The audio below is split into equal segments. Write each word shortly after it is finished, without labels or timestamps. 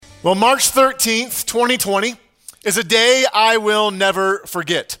Well, March 13th, 2020 is a day I will never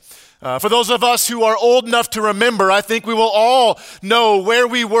forget. For those of us who are old enough to remember, I think we will all know where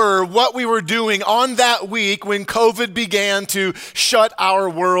we were, what we were doing on that week when COVID began to shut our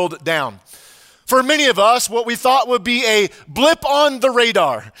world down. For many of us, what we thought would be a blip on the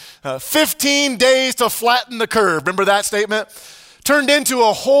radar, 15 days to flatten the curve, remember that statement? Turned into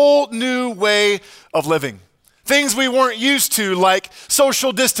a whole new way of living. Things we weren't used to, like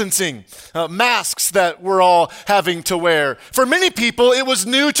social distancing, masks that we're all having to wear. For many people, it was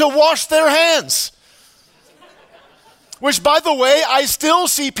new to wash their hands. Which, by the way, I still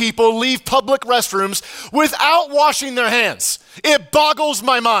see people leave public restrooms without washing their hands. It boggles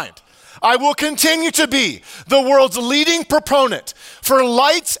my mind. I will continue to be the world's leading proponent for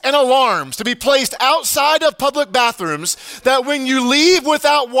lights and alarms to be placed outside of public bathrooms that when you leave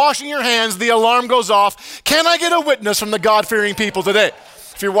without washing your hands, the alarm goes off. Can I get a witness from the God-fearing people today?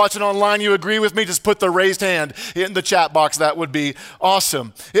 If you're watching online, you agree with me, just put the raised hand in the chat box. That would be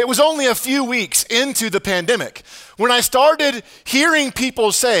awesome. It was only a few weeks into the pandemic when I started hearing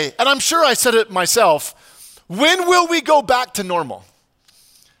people say, and I'm sure I said it myself, when will we go back to normal?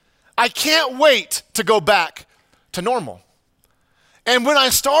 I can't wait to go back to normal. And when I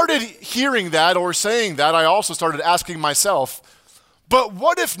started hearing that or saying that, I also started asking myself, but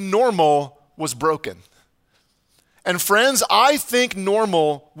what if normal was broken? And friends, I think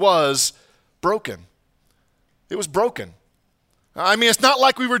normal was broken. It was broken. I mean, it's not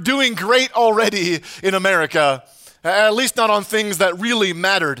like we were doing great already in America, at least not on things that really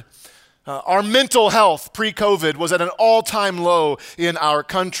mattered. Our mental health pre-COVID was at an all-time low in our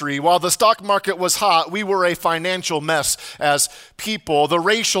country. While the stock market was hot, we were a financial mess as people. The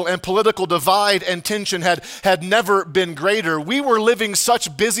racial and political divide and tension had never been greater. We were living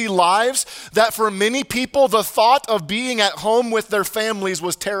such busy lives that for many people, the thought of being at home with their families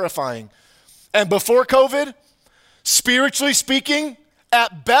was terrifying. And before COVID, spiritually speaking,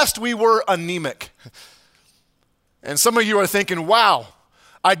 at best we were anemic. And some of you are thinking, wow,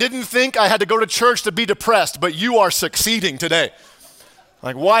 I didn't think I had to go to church to be depressed, but you are succeeding today.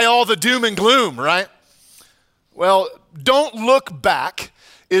 Like, why all the doom and gloom, right? Well, don't look back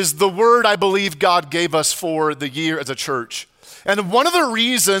is the word I believe God gave us for the year as a church. And one of the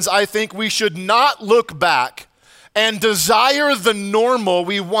reasons I think we should not look back and desire the normal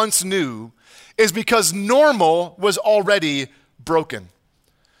we once knew is because normal was already broken.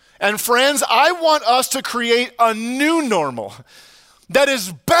 And friends, I want us to create a new normal that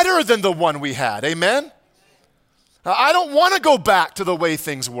is better than the one we had, amen? I don't want to go back to the way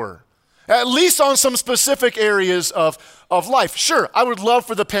things were, at least on some specific areas of life. Sure, I would love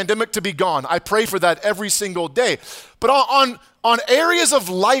for the pandemic to be gone. I pray for that every single day. But on areas of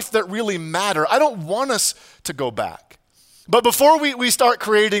life that really matter, I don't want us to go back. But before we start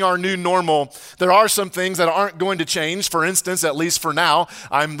creating our new normal, there are some things that aren't going to change. For instance, at least for now,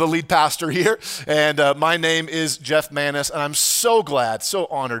 I'm the lead pastor here, and my name is Jeff Manis, and I'm so glad, so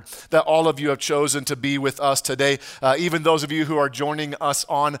honored that all of you have chosen to be with us today. Even those of you who are joining us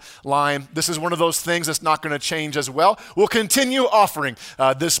online, this is one of those things that's not going to change as well. We'll continue offering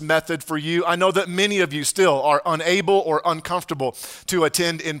this method for you. I know that many of you still are unable or uncomfortable to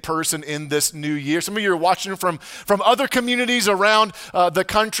attend in person in this new year. Some of you are watching from other communities around the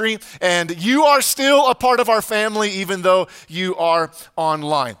country, and you are still a part of our family even though you are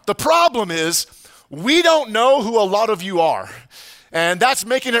online. The problem is we don't know who a lot of you are. And that's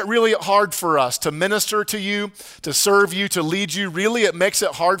making it really hard for us to minister to you, to serve you, to lead you. Really, it makes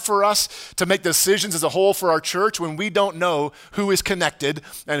it hard for us to make decisions as a whole for our church when we don't know who is connected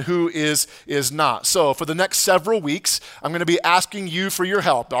and who is not. So for the next several weeks, I'm going to be asking you for your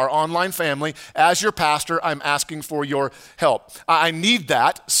help, our online family. As your pastor, I'm asking for your help. I need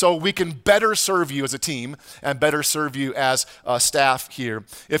that so we can better serve you as a team and better serve you as staff here.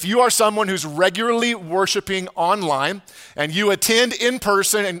 If you are someone who's regularly worshiping online and you attend in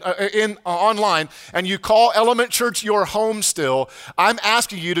person and online, and you call Element Church your home still, I'm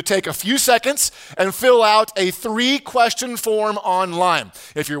asking you to take a few seconds and fill out a 3-question form online.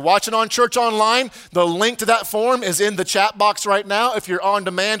 If you're watching on Church Online, the link to that form is in the chat box right now. If you're on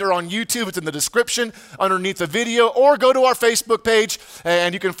demand or on YouTube, it's in the description underneath the video, or go to our Facebook page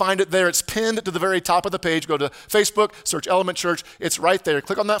and you can find it there. It's pinned to the very top of the page. Go to Facebook, search Element Church. It's right there.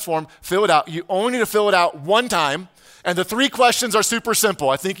 Click on that form, fill it out. You only need to fill it out one time. And the 3 questions are super simple.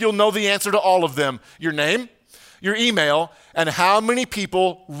 I think you'll know the answer to all of them. Your name, your email, and how many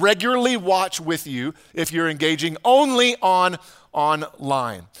people regularly watch with you if you're engaging only online.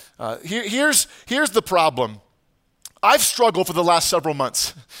 Here's the problem. I've struggled for the last several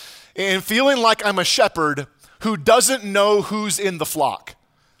months in feeling like I'm a shepherd who doesn't know who's in the flock.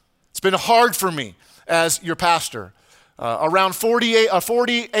 been hard for me as your pastor. Around 48%,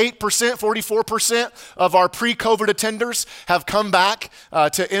 44% of our pre-COVID attenders have come back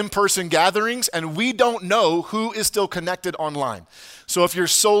to in-person gatherings, and we don't know who is still connected online. So if you're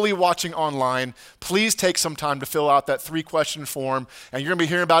solely watching online, please take some time to fill out that 3-question form, and you're going to be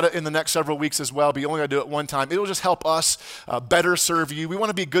hearing about it in the next several weeks as well, but you only got to do it one time. It will just help us better serve you. We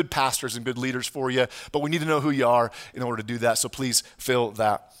want to be good pastors and good leaders for you, but we need to know who you are in order to do that, so please fill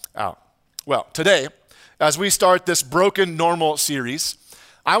that out. Well, today, as we start this Broken Normal series,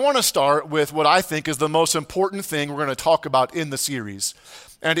 I want to start with what I think is the most important thing we're going to talk about in the series,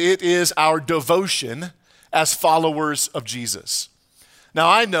 and it is our devotion as followers of Jesus. Now,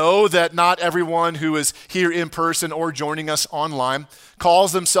 I know that not everyone who is here in person or joining us online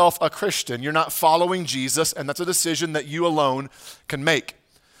calls themselves a Christian. You're not following Jesus, and that's a decision that you alone can make.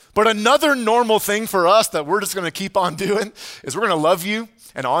 But another normal thing for us that we're just going to keep on doing is we're going to love you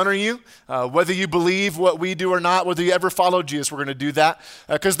and honor you, whether you believe what we do or not, whether you ever follow Jesus, we're going to do that,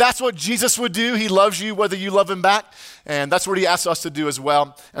 because that's what Jesus would do. He loves you whether you love him back, and that's what he asks us to do as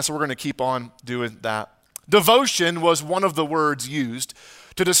well, and so we're going to keep on doing that. Devotion was one of the words used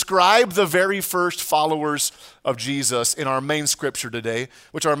to describe the very first followers of Jesus in our main scripture today,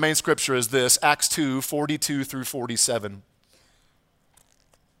 which our main scripture is this, Acts 2, 42 through 47.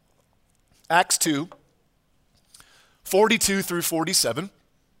 Acts 2, 42 through 47.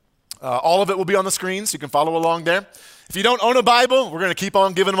 All of it will be on the screen, so you can follow along there. If you don't own a Bible, we're going to keep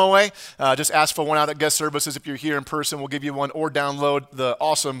on giving them away. Just ask for one out at guest services. If you're here in person, we'll give you one, or download the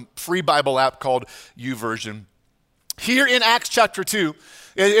awesome free Bible app called YouVersion. Here in Acts chapter 2,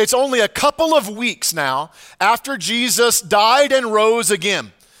 it's only a couple of weeks now after Jesus died and rose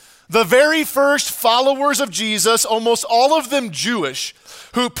again. The very first followers of Jesus, almost all of them Jewish,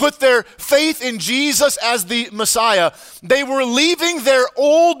 who put their faith in Jesus as the Messiah, they were leaving their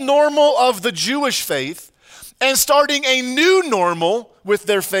old normal of the Jewish faith and starting a new normal with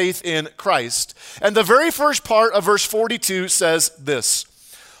their faith in Christ. And the very first part of verse 42 says this: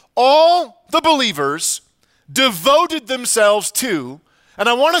 all the believers devoted themselves to, and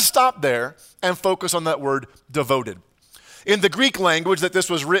I want to stop there and focus on that word devoted. In the Greek language that this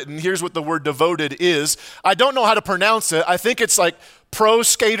was written, here's what the word devoted is. I don't know how to pronounce it. I think it's like pro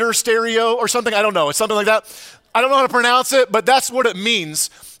skater stereo or something. I don't know. It's something like that. I don't know how to pronounce it, but that's what it means.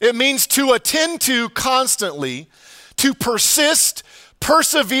 It means to attend to constantly, to persist,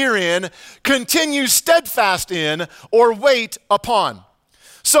 persevere in, continue steadfast in, or wait upon.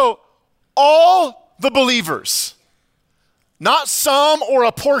 So all the believers, not some or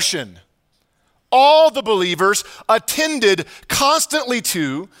a portion, all the believers attended constantly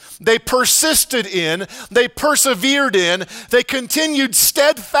to, they persisted in, they persevered in, they continued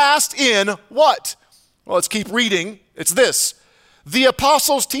steadfast in what? Well, let's keep reading. It's this: the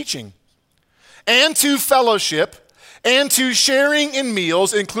apostles' teaching, and to fellowship, and to sharing in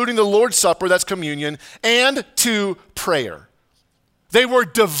meals, including the Lord's Supper, that's communion, and to prayer. They were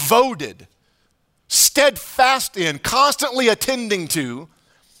devoted, steadfast in, constantly attending to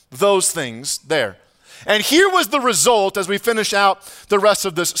those things there. And here was the result as we finish out the rest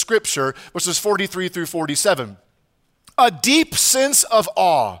of this scripture, which is 43 through 47. A deep sense of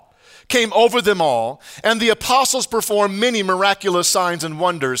awe came over them all, and the apostles performed many miraculous signs and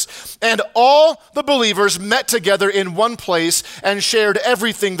wonders. And all the believers met together in one place and shared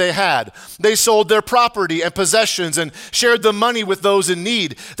everything they had. They sold their property and possessions and shared the money with those in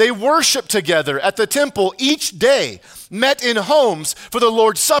need. They worshiped together at the temple each day, met in homes for the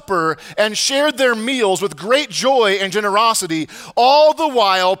Lord's Supper, and shared their meals with great joy and generosity, all the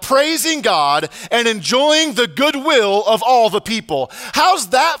while praising God and enjoying the goodwill of all the people. How's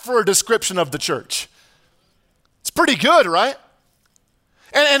that for a description of the church? It's pretty good, right?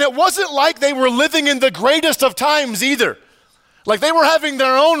 And it wasn't like they were living in the greatest of times either. Like they were having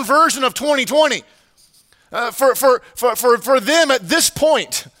their own version of 2020. For them at this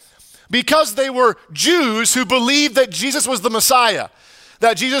point, because they were Jews who believed that Jesus was the Messiah,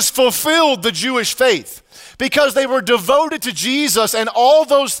 that Jesus fulfilled the Jewish faith, because they were devoted to Jesus and all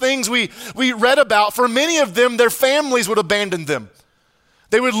those things we read about, for many of them, their families would abandon them.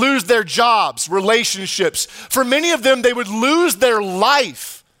 They would lose their jobs, relationships. For many of them, they would lose their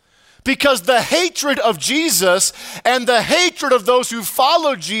life because the hatred of Jesus and the hatred of those who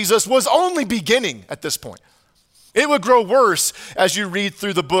followed Jesus was only beginning at this point. It would grow worse as you read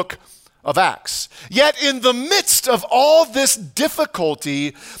through the book of Acts. Yet in the midst of all this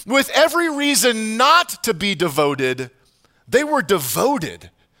difficulty, with every reason not to be devoted, they were devoted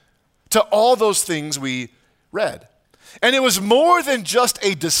to all those things we read. And it was more than just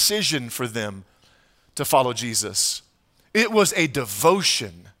a decision for them to follow Jesus. It was a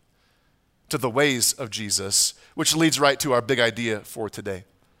devotion to the ways of Jesus, which leads right to our big idea for today.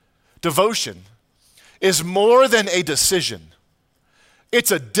 Devotion is more than a decision.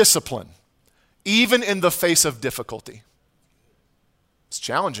 It's a discipline, even in the face of difficulty. It's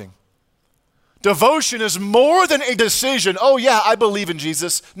challenging. Devotion is more than a decision. Oh yeah, I believe in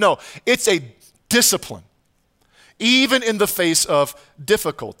Jesus. No, it's a discipline, even in the face of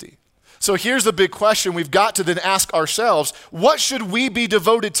difficulty. So here's the big question we've got to then ask ourselves: what should we be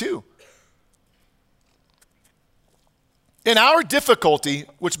devoted to? In our difficulty,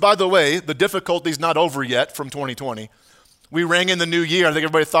 which by the way, the difficulty's not over yet from 2020. We rang in the new year. I think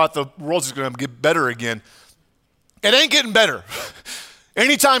everybody thought the world's just going to get better again. It ain't getting better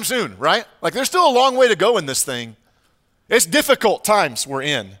anytime soon, right? Like there's still a long way to go in this thing. It's difficult times we're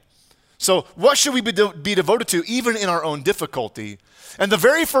in. So what should we be devoted to even in our own difficulty? And the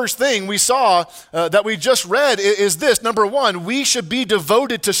very first thing we saw that we just read is this. Number one, we should be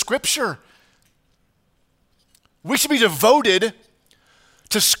devoted to Scripture. We should be devoted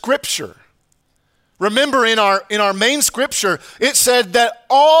to Scripture. Remember in our main scripture, it said that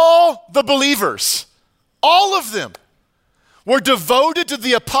all the believers, all of them, were devoted to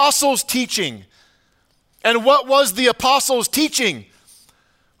the apostles' teaching. And what was the apostles' teaching?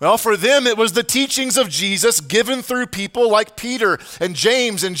 Well, for them, it was the teachings of Jesus given through people like Peter and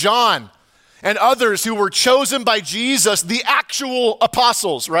James and John and others who were chosen by Jesus, the actual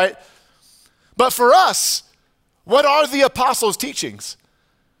apostles, right? But for us, what are the apostles' teachings?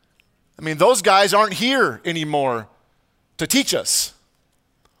 I mean, those guys aren't here anymore to teach us.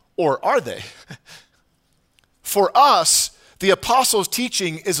 Or are they? For us, the apostles'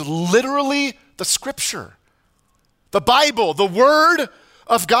 teaching is literally the Scripture, the Bible, the Word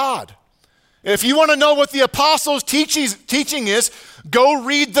of God. If you want to know what the apostles' teaching is, go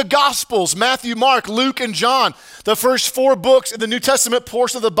read the Gospels, Matthew, Mark, Luke, and John, the first 4 books in the New Testament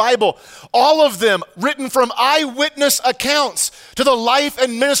portion of the Bible. All of them written from eyewitness accounts to the life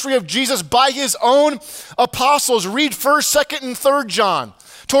and ministry of Jesus by his own apostles. Read 1st, 2nd, and 3rd John.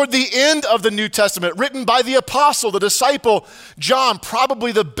 Toward the end of the New Testament, written by the apostle, the disciple, John,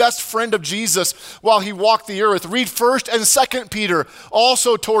 probably the best friend of Jesus while he walked the earth. Read 1st and 2nd Peter,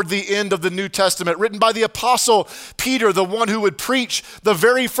 also toward the end of the New Testament, written by the apostle Peter, the one who would preach the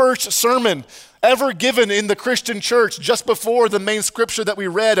very first sermon ever given in the Christian church just before the main scripture that we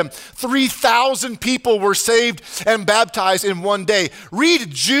read. And 3,000 people were saved and baptized in one day. Read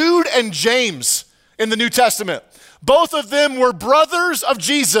Jude and James in the New Testament. Both of them were brothers of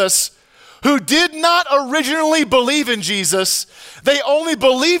Jesus who did not originally believe in Jesus. They only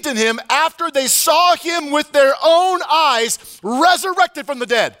believed in him after they saw him with their own eyes resurrected from the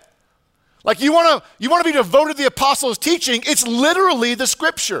dead. Like you want to be devoted to the apostles' teaching, it's literally the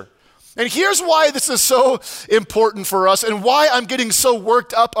Scripture. And here's why this is so important for us and why I'm getting so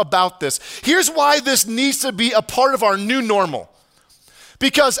worked up about this. Here's why this needs to be a part of our new normal.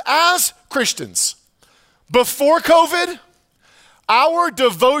 Because as Christians, before COVID, our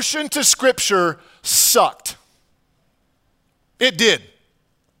devotion to Scripture sucked. It did.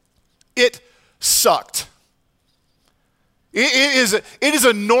 It sucked. It is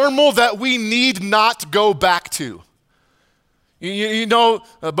a normal that we need not go back to. You know,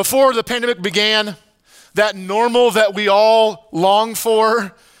 before the pandemic began, that normal that we all long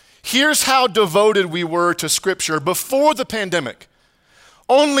for, here's how devoted we were to Scripture before the pandemic.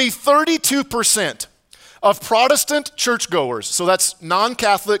 Only 32% of Protestant churchgoers, so that's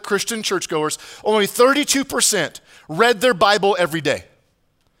non-Catholic Christian churchgoers, only 32% read their Bible every day.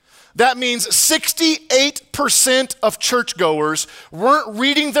 That means 68% of churchgoers weren't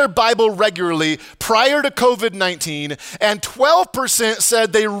reading their Bible regularly prior to COVID-19, and 12%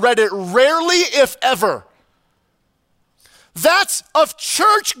 said they read it rarely, if ever. That's of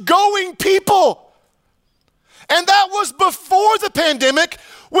church-going people. And that was before the pandemic,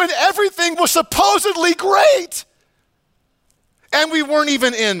 when everything was supposedly great. And we weren't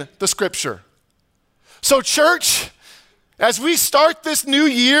even in the Scripture. So church, as we start this new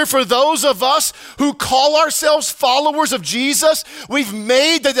year, for those of us who call ourselves followers of Jesus, we've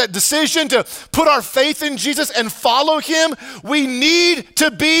made that decision to put our faith in Jesus and follow him. We need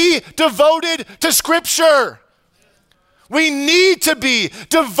to be devoted to Scripture. We need to be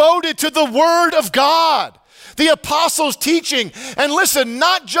devoted to the Word of God, the apostles' teaching. And listen,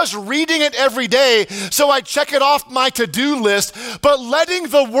 not just reading it every day so I check it off my to-do list, but letting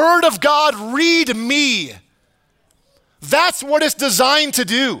the Word of God read me. That's what it's designed to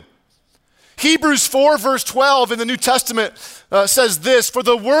do. Hebrews 4 verse 12 in the New Testament says this: "For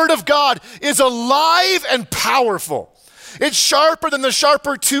the Word of God is alive and powerful It's sharper than the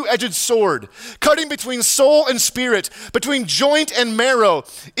sharper two-edged sword, cutting between soul and spirit, between joint and marrow.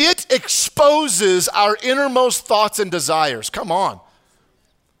 It exposes our innermost thoughts and desires. Come on.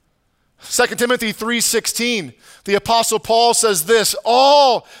 2 Timothy 3:16, the Apostle Paul says this,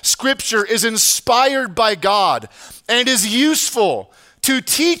 all Scripture is inspired by God and is useful to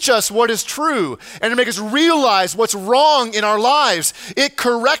teach us what is true and to make us realize what's wrong in our lives. It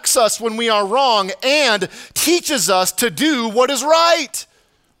corrects us when we are wrong and teaches us to do what is right.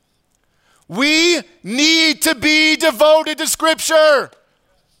 We need to be devoted to Scripture,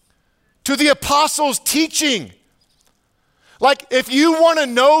 to the apostles' teaching. Like, if you want to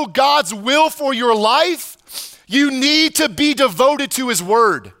know God's will for your life, you need to be devoted to His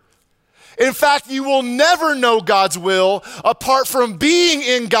Word. In fact, you will never know God's will apart from being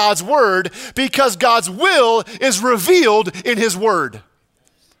in God's Word, because God's will is revealed in His Word.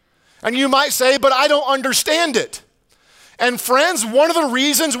 And you might say, but I don't understand it. And friends, one of the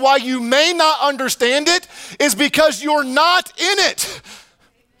reasons why you may not understand it is because you're not in it.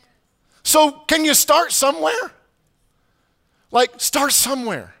 So can you start somewhere? Like, start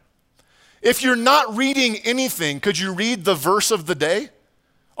somewhere. If you're not reading anything, could you read the verse of the day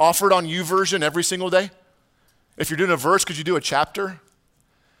offered on YouVersion every single day? If you're doing a verse, could you do a chapter?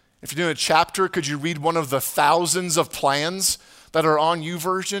 If you're doing a chapter, could you read one of the thousands of plans that are on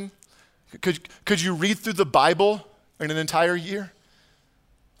YouVersion? Could you read through the Bible in an entire year?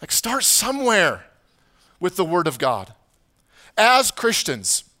 Like, start somewhere with the Word of God. As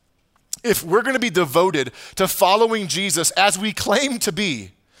Christians, if we're going to be devoted to following Jesus as we claim to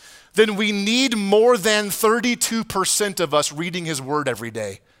be, then we need more than 32% of us reading His Word every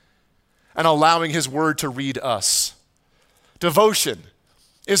day and allowing His Word to read us. Devotion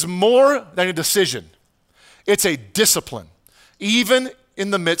is more than a decision. It's a discipline, even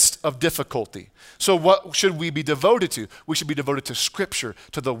in the midst of difficulty. So what should we be devoted to? We should be devoted to Scripture,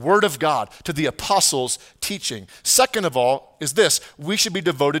 to the Word of God, to the apostles' teaching. Second of all is this: we should be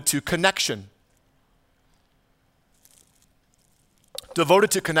devoted to connection.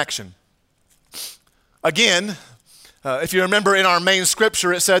 Devoted to connection. Again, if you remember in our main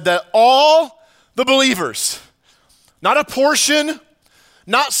scripture, it said that all the believers, not a portion,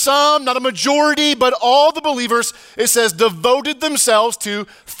 not some, not a majority, but all the believers, it says, devoted themselves to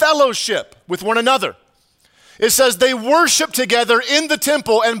fellowship with one another. It says they worshiped together in the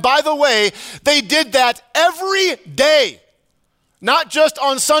temple, and by the way, they did that every day, not just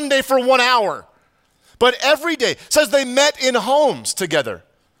on Sunday for 1 hour, but every day. It says they met in homes together,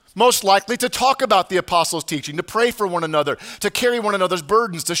 most likely to talk about the apostles' teaching, to pray for one another, to carry one another's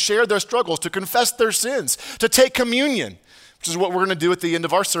burdens, to share their struggles, to confess their sins, to take communion, which is what we're going to do at the end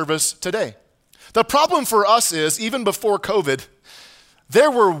of our service today. The problem for us is, even before COVID,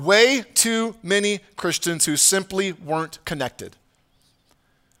 there were way too many Christians who simply weren't connected.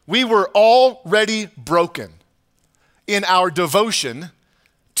 We were already broken in our devotion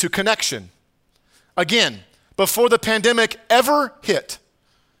to connection. Again, before the pandemic ever hit,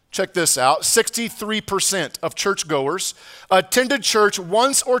 check this out, 63% of churchgoers attended church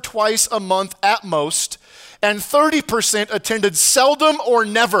once or twice a month at most, and 30% attended seldom or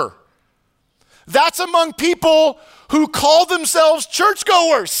never. That's among people who call themselves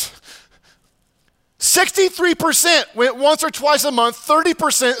churchgoers. 63% went once or twice a month,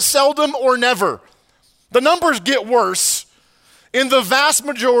 30% seldom or never. The numbers get worse. In the vast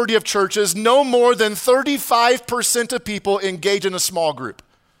majority of churches, no more than 35% of people engage in a small group,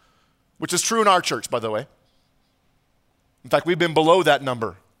 which is true in our church, by the way. In fact, we've been below that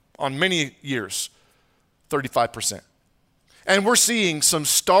number on many years, 35%. And we're seeing some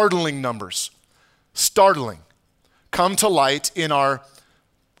startling numbers, come to light in our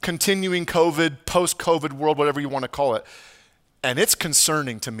continuing COVID, post-COVID world, whatever you want to call it. And it's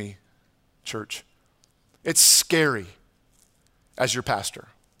concerning to me, church. It's scary as your pastor.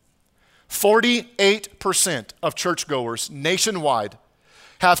 48% of churchgoers nationwide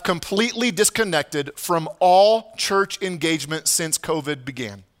have completely disconnected from all church engagement since COVID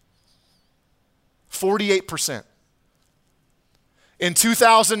began. 48%. In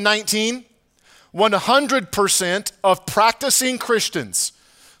 2019, 100% of practicing Christians,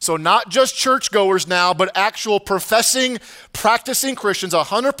 so not just churchgoers now, but actual practicing Christians,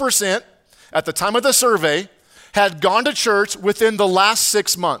 100% at the time of the survey had gone to church within the last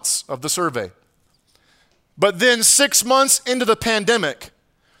 6 months of the survey. But then 6 months into the pandemic,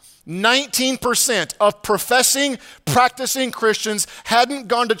 19% of practicing Christians hadn't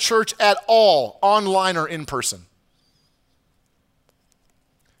gone to church at all, online or in person.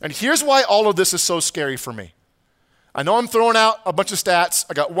 And here's why all of this is so scary for me. I know I'm throwing out a bunch of stats.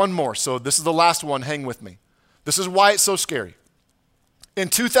 I got one more, so this is the last one. Hang with me. This is why it's so scary. In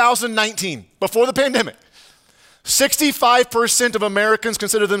 2019, before the pandemic, 65% of Americans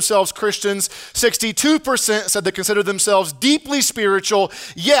consider themselves Christians. 62% said they consider themselves deeply spiritual,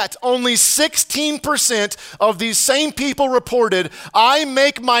 yet only 16% of these same people reported, I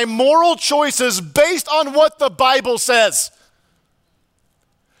make my moral choices based on what the Bible says.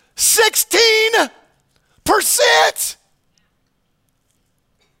 16%!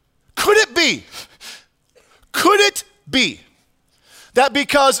 Could it be that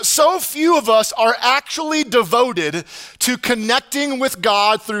because so few of us are actually devoted to connecting with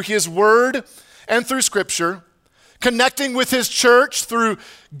God through His Word and through Scripture, connecting with His church through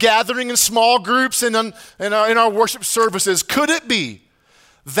gathering in small groups and in our worship services, could it be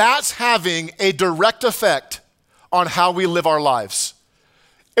that's having a direct effect on how we live our lives?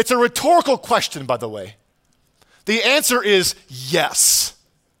 It's a rhetorical question, by the way. The answer is yes.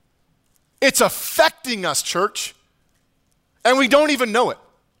 It's affecting us, church. And we don't even know it.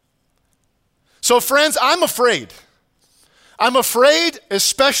 So friends, I'm afraid,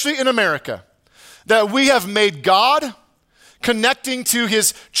 especially in America, that we have made God, connecting to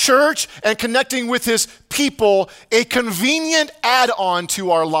His church and connecting with His people, a convenient add-on to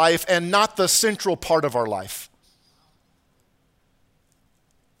our life and not the central part of our life.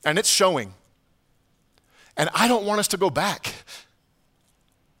 And it's showing. And I don't want us to go back.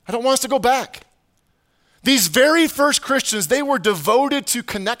 These very first Christians, they were devoted to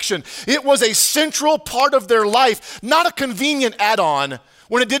connection. It was a central part of their life, not a convenient add-on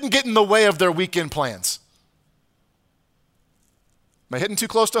when it didn't get in the way of their weekend plans. Am I hitting too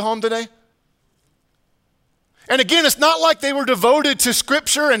close to home today? And again, it's not like they were devoted to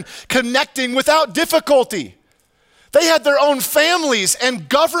Scripture and connecting without difficulty. They had their own families and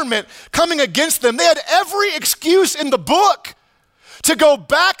government coming against them. They had every excuse in the book to go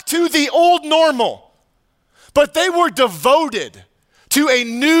back to the old normal. But they were devoted to a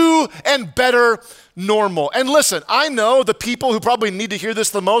new and better normal. And listen, I know the people who probably need to hear this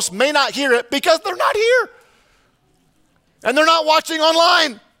the most may not hear it because they're not here. And they're not watching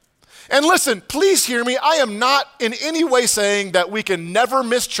online. And listen, please hear me. I am not in any way saying that we can never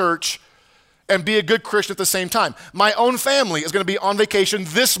miss church and be a good Christian at the same time. My own family is going to be on vacation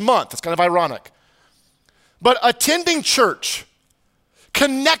this month. It's kind of ironic. But attending church,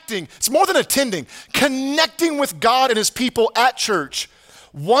 connecting, it's more than attending, connecting with God and His people at church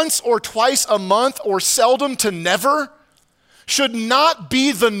once or twice a month or seldom to never should not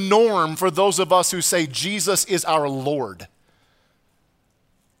be the norm for those of us who say Jesus is our Lord.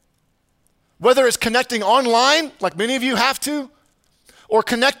 Whether it's connecting online, like many of you have to, or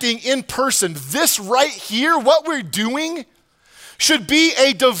connecting in person, this right here, what we're doing, should be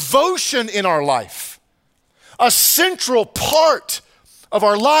a devotion in our life, a central part of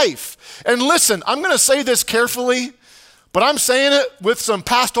our life. And listen, I'm going to say this carefully, but I'm saying it with some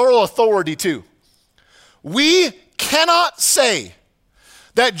pastoral authority too. We cannot say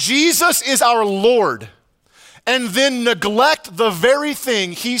that Jesus is our Lord and then neglect the very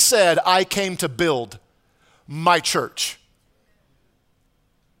thing He said, I came to build, my church.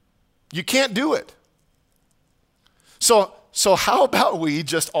 You can't do it. So how about we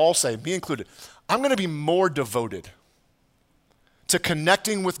just all say, me included, I'm going to be more devoted to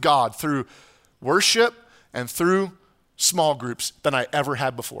connecting with God through worship and through small groups than I ever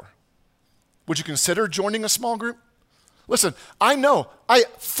had before. Would you consider joining a small group? Listen, I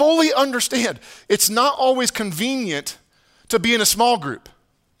fully understand it's not always convenient to be in a small group,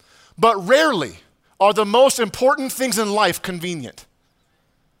 but rarely are the most important things in life convenient.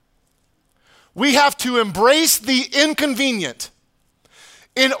 We have to embrace the inconvenient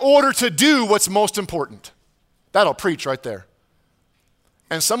in order to do what's most important. That'll preach right there.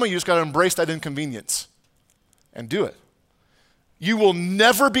 And some of you just got to embrace that inconvenience and do it. You will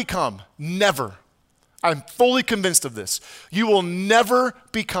never become, I'm fully convinced of this, you will never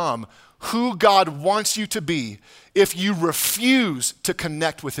become who God wants you to be if you refuse to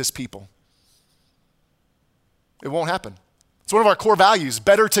connect with His people. It won't happen. It's one of our core values,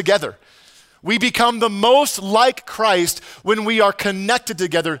 better together. We become the most like Christ when we are connected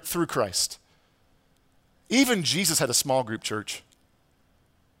together through Christ. Even Jesus had a small group church.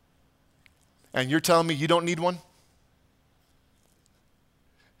 And you're telling me you don't need one?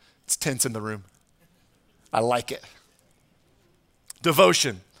 It's tense in the room. I like it.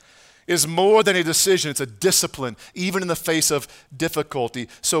 Devotion is more than a decision. It's a discipline, even in the face of difficulty.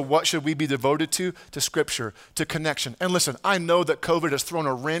 So what should we be devoted to? To Scripture, to connection. And listen, I know that COVID has thrown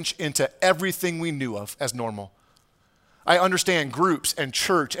a wrench into everything we knew of as normal. I understand groups and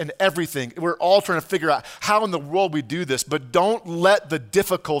church and everything. We're all trying to figure out how in the world we do this, but don't let the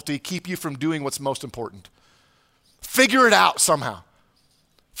difficulty keep you from doing what's most important. Figure it out somehow.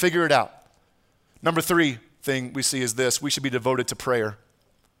 Figure it out. Number 3 thing we see is this: we should be devoted to prayer.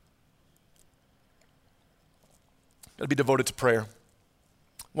 Got to be devoted to prayer.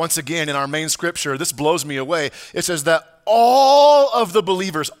 Once again, in our main scripture, this blows me away. It says that all of the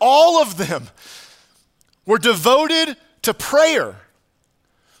believers, all of them, were devoted to prayer.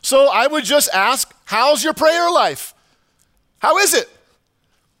 So I would just ask, how's your prayer life? How is it?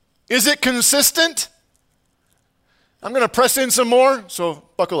 Is it consistent? I'm going to press in some more, so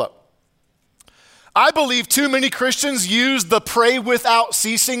buckle up. I believe too many Christians use the pray without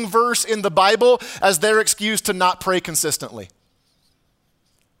ceasing verse in the Bible as their excuse to not pray consistently.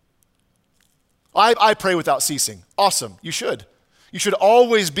 I pray without ceasing. Awesome, you should. You should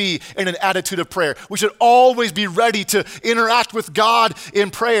always be in an attitude of prayer. We should always be ready to interact with God in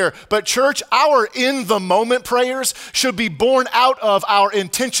prayer. But church, our in-the-moment prayers should be born out of our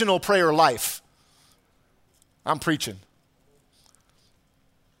intentional prayer life. I'm preaching.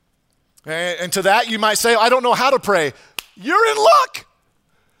 And to that, you might say, I don't know how to pray. You're in luck.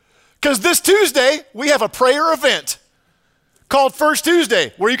 Because this Tuesday, we have a prayer event called First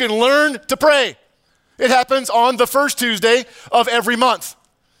Tuesday, where you can learn to pray. It happens on the first Tuesday of every month.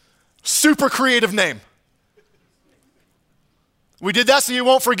 Super creative name. We did that so you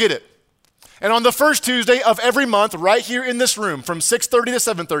won't forget it. And on the first Tuesday of every month, right here in this room, from 6:30 to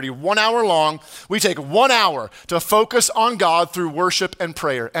 7:30, 1 hour long, we take 1 hour to focus on God through worship and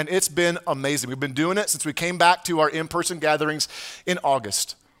prayer. And it's been amazing. We've been doing it since we came back to our in-person gatherings in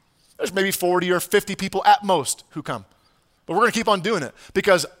August. There's maybe 40 or 50 people at most who come. But we're going to keep on doing it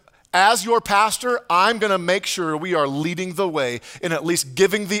because as your pastor, I'm going to make sure we are leading the way in at least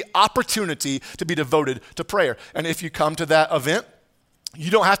giving the opportunity to be devoted to prayer. And if you come to that event, you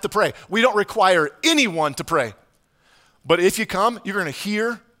don't have to pray. We don't require anyone to pray. But if you come, you're going to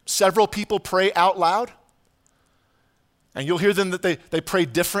hear several people pray out loud. And you'll hear them that they pray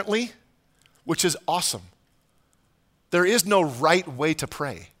differently, which is awesome. There is no right way to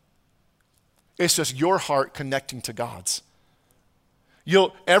pray. It's just your heart connecting to God's.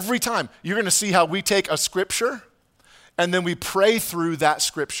 Every time, you're going to see how we take a scripture and then we pray through that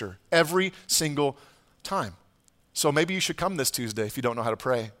scripture every single time. So maybe you should come this Tuesday if you don't know how to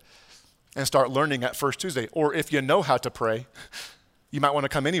pray and start learning at First Tuesday. Or if you know how to pray, you might want to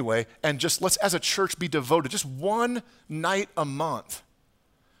come anyway. And just let's, as a church, be devoted. Just one night a month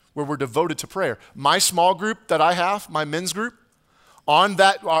where we're devoted to prayer. My small group that I have, my men's group, on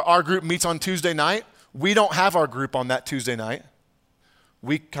that, our group meets on Tuesday night. We don't have our group on that Tuesday night.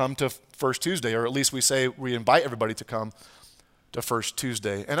 We come to First Tuesday, or at least we say we invite everybody to come to First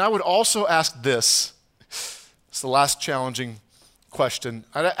Tuesday. And I would also ask this. It's the last challenging question.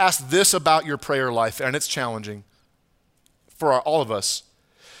 I'd ask this about your prayer life, and it's challenging for all of us.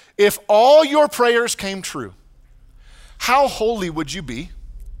 If all your prayers came true, how holy would you be?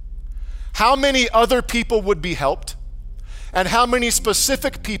 How many other people would be helped? And how many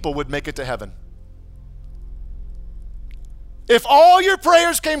specific people would make it to heaven? If all your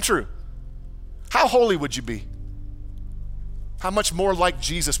prayers came true, how holy would you be? How much more like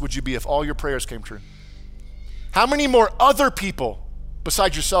Jesus would you be if all your prayers came true? How many more other people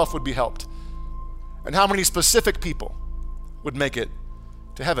besides yourself would be helped? And how many specific people would make it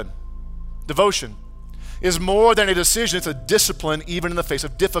to heaven? Devotion is more than a decision, it's a discipline even in the face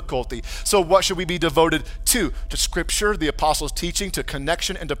of difficulty. So what should we be devoted to? To scripture, the apostles' teaching, to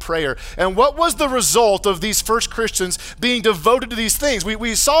connection, and to prayer. And what was the result of these first Christians being devoted to these things?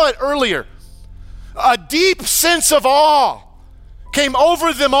 We saw it earlier. A deep sense of awe came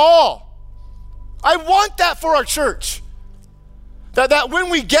over them all. I want that for our church. That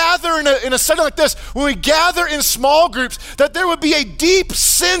when we gather in a setting like this, when we gather in small groups, that there would be a deep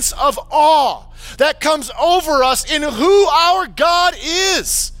sense of awe that comes over us in who our God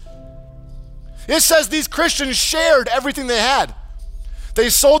is. It says these Christians shared everything they had. They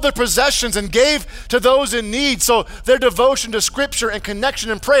sold their possessions and gave to those in need. So their devotion to scripture and connection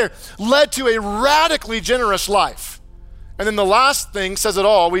and prayer led to a radically generous life. And then the last thing says it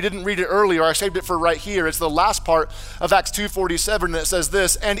all. We didn't read it earlier. I saved it for right here. It's the last part of Acts 2:47, and it says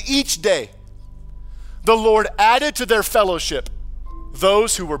this: and each day the Lord added to their fellowship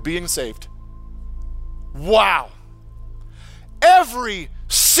those who were being saved. Wow. Every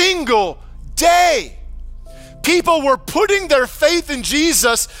single day, people were putting their faith in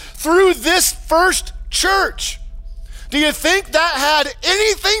Jesus through this first church. Do you think that had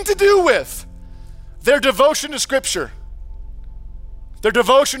anything to do with their devotion to scripture, their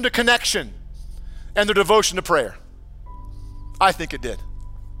devotion to connection, and their devotion to prayer? I think it did.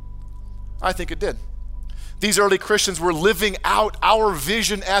 I think it did. These early Christians were living out our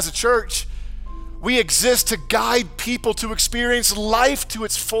vision as a church. We exist to guide people to experience life to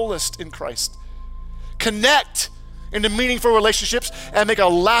its fullest in Christ. Connect into meaningful relationships and make a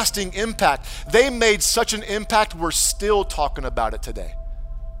lasting impact. They made such an impact, we're still talking about it today.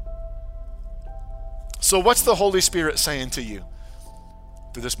 So what's the Holy Spirit saying to you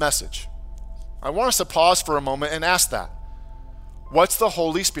through this message? I want us to pause for a moment and ask that. What's the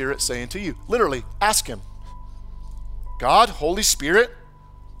Holy Spirit saying to you? Literally, ask him. God, Holy Spirit,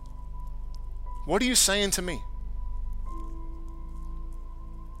 what are you saying to me?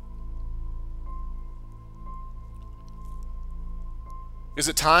 Is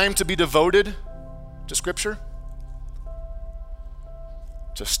it time to be devoted to Scripture?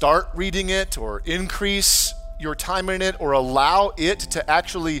 To start reading it or increase your time in it or allow it to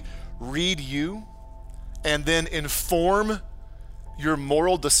actually read you and then inform your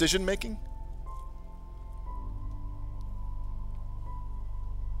moral decision making?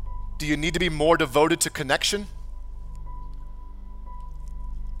 Do you need to be more devoted to connection?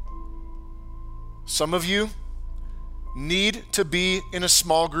 Some of you need to be in a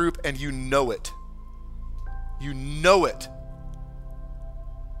small group and you know it. You know it.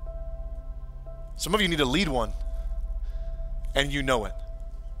 Some of you need to lead one and you know it.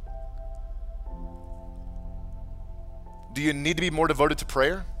 Do you need to be more devoted to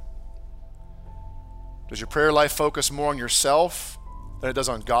prayer? Does your prayer life focus more on yourself than it does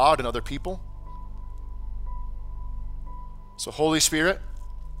on God and other people? So Holy Spirit,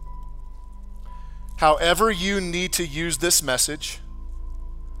 however you need to use this message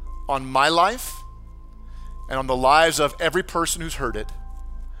on my life and on the lives of every person who's heard it,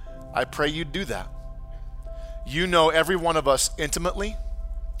 I pray you do that. You know every one of us intimately.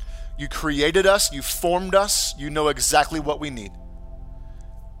 You created us, you formed us, you know exactly what we need.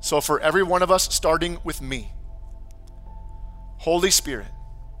 So for every one of us, starting with me, Holy Spirit,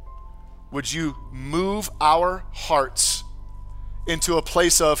 would you move our hearts into a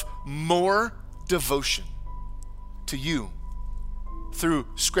place of more devotion to you through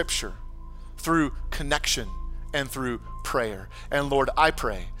Scripture, through connection, and through prayer. And Lord, I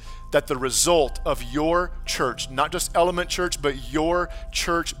pray that the result of your church, not just Element Church, but your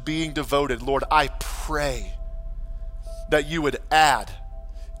church being devoted, Lord, I pray that you would add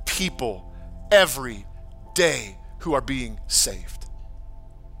people every day who are being saved.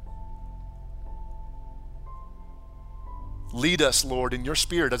 Lead us, Lord, in your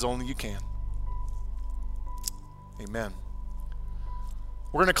Spirit as only you can. Amen.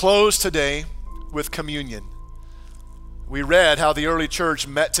 We're going to close today with communion. We read how the early church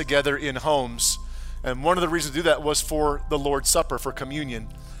met together in homes, and one of the reasons to do that was for the Lord's Supper, for communion.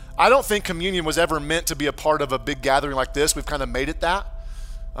 I don't think communion was ever meant to be a part of a big gathering like this. We've kind of made it that.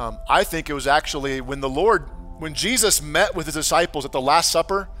 I think it was actually when Jesus met with his disciples at the Last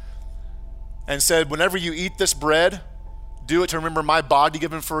Supper and said, whenever you eat this bread, do it to remember my body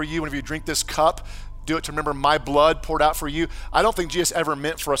given for you. Whenever you drink this cup, do it to remember my blood poured out for you. I don't think Jesus ever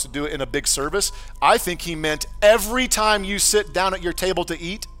meant for us to do it in a big service. I think he meant every time you sit down at your table to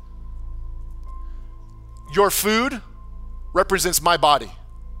eat, your food represents my body,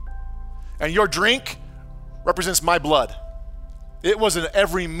 and your drink represents my blood. It was an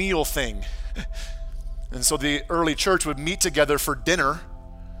every meal thing. And so the early church would meet together for dinner,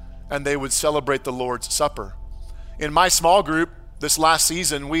 and they would celebrate the Lord's Supper. In my small group, this last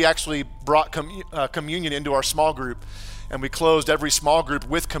season, we actually brought communion into our small group, and we closed every small group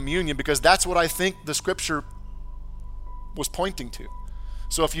with communion because that's what I think the Scripture was pointing to.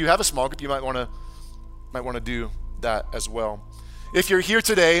 So if you have a small group, you might want to do that as well. If you're here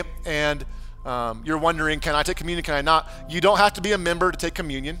today and you're wondering, can I take communion, can I not? You don't have to be a member to take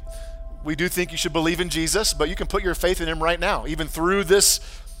communion. We do think you should believe in Jesus, but you can put your faith in him right now, even through this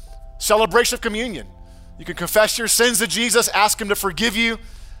celebration of communion. You can confess your sins to Jesus, ask him to forgive you,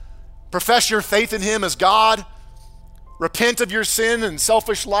 profess your faith in him as God, repent of your sin and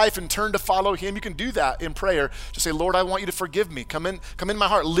selfish life and turn to follow him. You can do that in prayer. Just say, Lord, I want you to forgive me. Come in my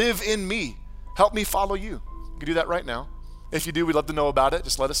heart, live in me. Help me follow you. You can do that right now. If you do, we'd love to know about it.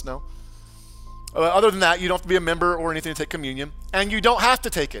 Just let us know. Other than that, you don't have to be a member or anything to take communion, and you don't have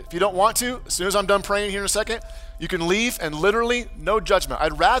to take it. If you don't want to, as soon as I'm done praying here in a second, you can leave, and literally no judgment.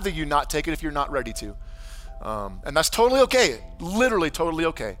 I'd rather you not take it if you're not ready to. And that's totally okay, literally totally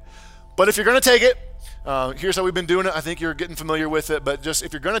okay. But if you're going to take it, Here's how we've been doing it. I think you're getting familiar with it, but just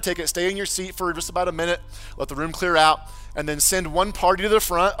if you're going to take it, stay in your seat for just about a minute, let the room clear out, and then send one party to the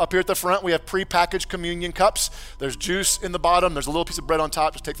front. Up here at the front, we have prepackaged communion cups. There's juice in the bottom. There's a little piece of bread on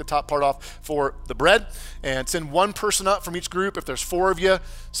top. Just take the top part off for the bread, and send one person up from each group. If there's 4 of you,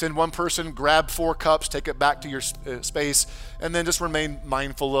 send one person, grab 4 cups, take it back to your space, and then just remain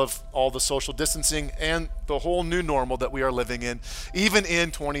mindful of all the social distancing and the whole new normal that we are living in, even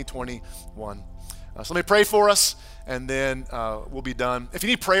in 2021. So let me pray for us, and then we'll be done. If you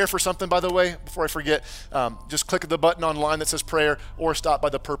need prayer for something, by the way, before I forget, just click the button online that says prayer, or stop by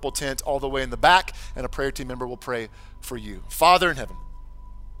the purple tent all the way in the back, and a prayer team member will pray for you. Father in heaven,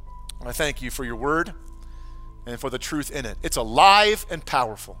 I thank you for your word and for the truth in it. It's alive and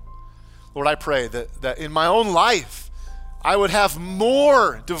powerful. Lord, I pray that in my own life, I would have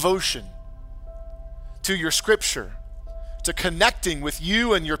more devotion to your scripture, to connecting with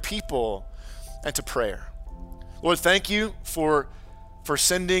you and your people, and to prayer. Lord, thank you for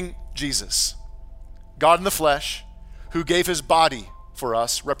sending Jesus, God in the flesh, who gave his body for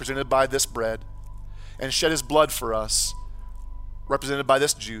us, represented by this bread, and shed his blood for us, represented by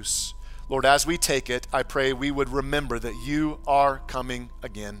this juice. Lord, as we take it, I pray we would remember that you are coming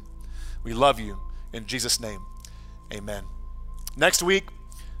again. We love you. In Jesus' name, amen. Next week,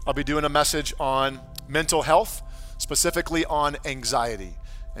 I'll be doing a message on mental health, specifically on anxiety.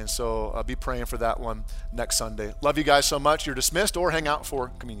 And so I'll be praying for that one next Sunday. Love you guys so much. You're dismissed, or hang out for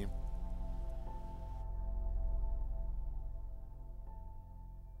communion.